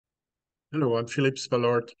Hello, I'm Philippe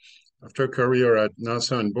Spalart. After a career at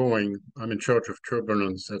NASA and Boeing, I'm in charge of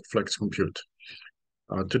turbulence at Flex Compute.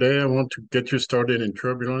 Today, I want to get you started in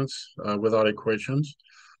turbulence without equations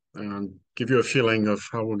and give you a feeling of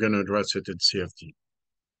how we're going to address it in CFD.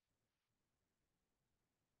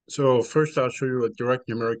 So first, I'll show you a direct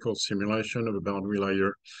numerical simulation of a boundary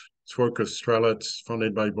layer. It's work of Spalart,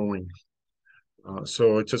 funded by Boeing.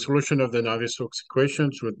 So it's a solution of the Navier-Stokes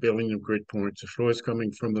equations with building of grid points. The flow is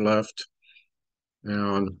coming from the left,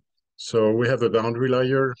 and so we have a boundary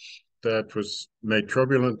layer that was made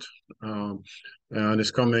turbulent, and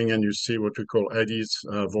is coming, and you see what we call eddies,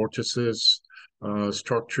 vortices,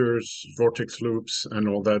 structures, vortex loops, and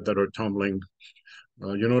all that are tumbling.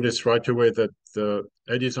 You notice right away that the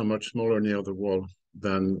eddies are much smaller near the wall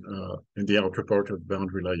than in the outer part of the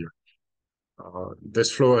boundary layer.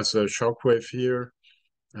 This flow has a shock wave here,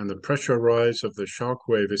 and the pressure rise of the shock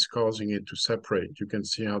wave is causing it to separate. You can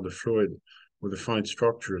see how the fluid with the fine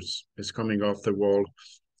structures is coming off the wall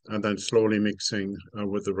and then slowly mixing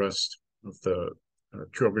with the rest of the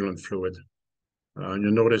turbulent fluid.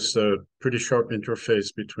 You notice a pretty sharp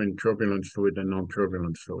interface between turbulent fluid and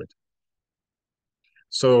non-turbulent fluid.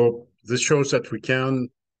 So this shows that we can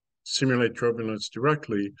simulate turbulence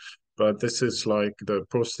directly, but this is like the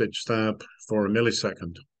postage stamp for a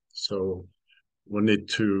millisecond. So we'll need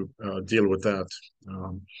to deal with that.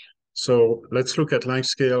 So let's look at length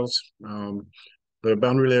scales. The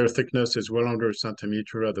boundary layer thickness is well under a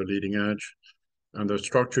centimeter at the leading edge, and the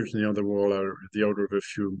structures near the wall are the order of a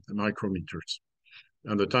few micrometers,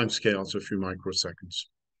 and the time scale is a few microseconds.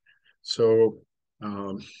 So,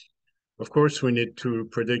 of course, we need to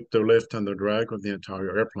predict the lift and the drag of the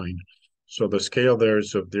entire airplane. So the scale there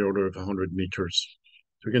is of the order of 100 meters.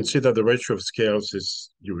 So you can see that the ratio of scales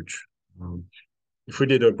is huge. If we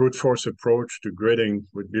did a brute force approach to gridding,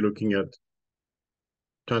 we'd be looking at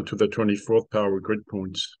 10 to the 24th power grid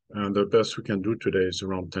points, and the best we can do today is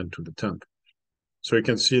around 10 to the 10th. So you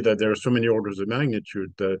can see that there are so many orders of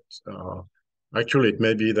magnitude that actually it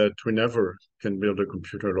may be that we never can build a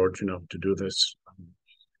computer large enough to do this,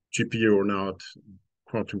 GPU or not,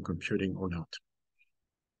 quantum computing or not.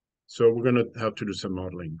 So we're going to have to do some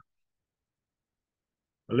modeling.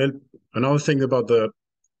 Another thing about the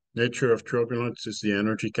nature of turbulence is the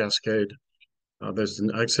energy cascade. There's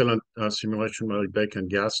an excellent simulation by Beck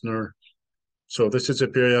and Gassner. So this is a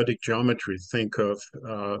periodic geometry. Think of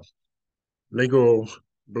Lego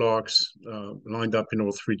blocks lined up in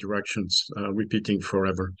all three directions, repeating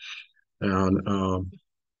forever. And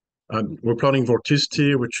we're plotting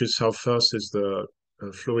vorticity, which is how fast is the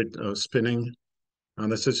fluid spinning.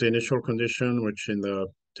 And this is the initial condition, which in the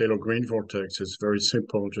Taylor-Green vortex is very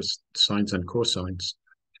simple, just sines and cosines.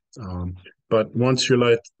 But once you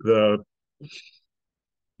let the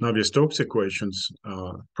Navier-Stokes equations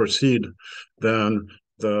proceed, then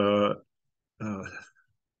the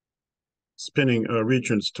spinning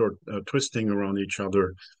regions start twisting around each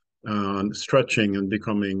other and stretching and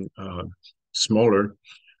becoming smaller.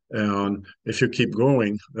 And if you keep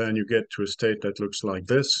going, then you get to a state that looks like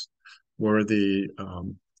this, where the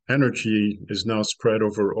energy is now spread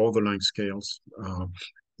over all the length scales.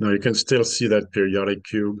 Now you can still see that periodic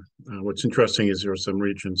cube. What's interesting is there are some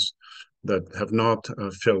regions that have not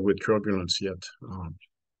filled with turbulence yet.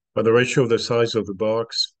 But the ratio of the size of the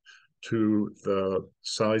box to the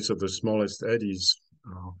size of the smallest eddies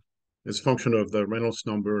is a function of the Reynolds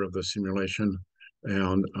number of the simulation,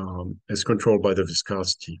 and is controlled by the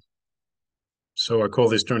viscosity. So I call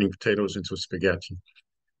this turning potatoes into spaghetti.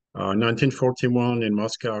 1941 in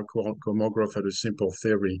Moscow, Kolmogorov had a simple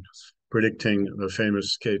theory predicting the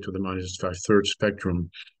famous k to the minus 5/3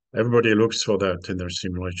 spectrum. Everybody looks for that in their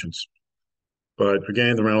simulations. But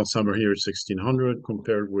again, the Reynolds number here is 1600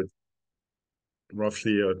 compared with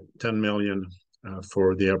roughly 10 million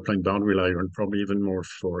for the airplane boundary layer, and probably even more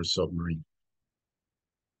for a submarine.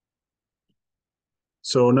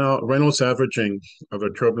 So now Reynolds averaging of a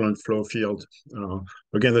turbulent flow field.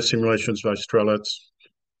 Again, the simulations by Spalart.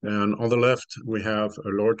 And on the left, we have a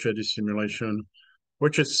large eddy simulation,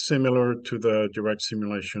 which is similar to the direct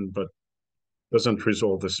simulation, but doesn't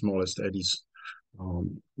resolve the smallest eddies.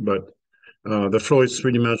 But the flow is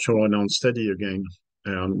three-dimensional and unsteady again.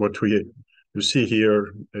 And what you see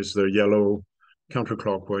here is the yellow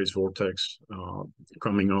counterclockwise vortex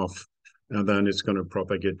coming off, and then it's going to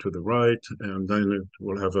propagate to the right, and then it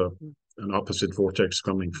will have an opposite vortex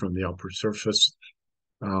coming from the upper surface.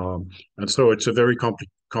 And so it's a very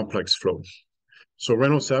complex flow. So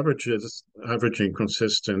Reynolds averaging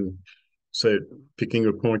consists in, say, picking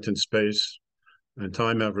a point in space and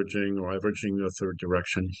time averaging or averaging the third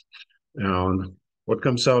direction. And what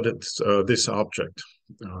comes out is this object.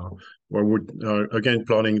 where we're again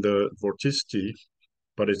plotting the vorticity,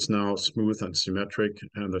 but it's now smooth and symmetric,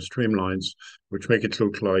 and the streamlines, which make it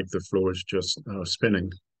look like the flow is just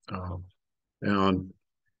spinning. And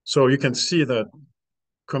so you can see that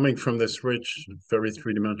coming from this rich, very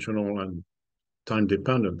three-dimensional and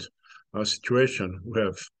time-dependent situation, we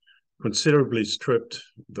have considerably stripped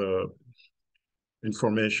the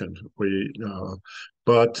information.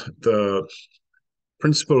 But the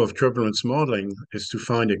principle of turbulence modeling is to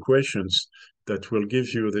find equations that will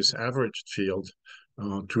give you this averaged field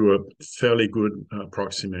to a fairly good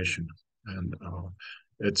approximation. And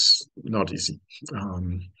it's not easy.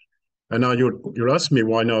 And now you'll ask me,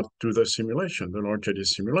 why not do the simulation, the large eddy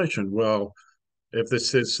simulation? Well, if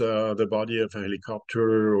this is the body of a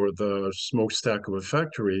helicopter or the smokestack of a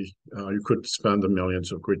factory, you could spend the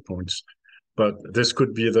millions of grid points. But this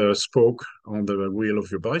could be the spoke on the wheel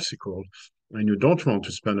of your bicycle, and you don't want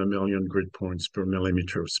to spend 1 million grid points per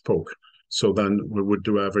millimeter of spoke. So then we would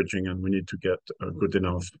do averaging, and we need to get a good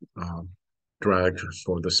enough drag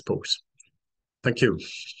for the spokes. Thank you.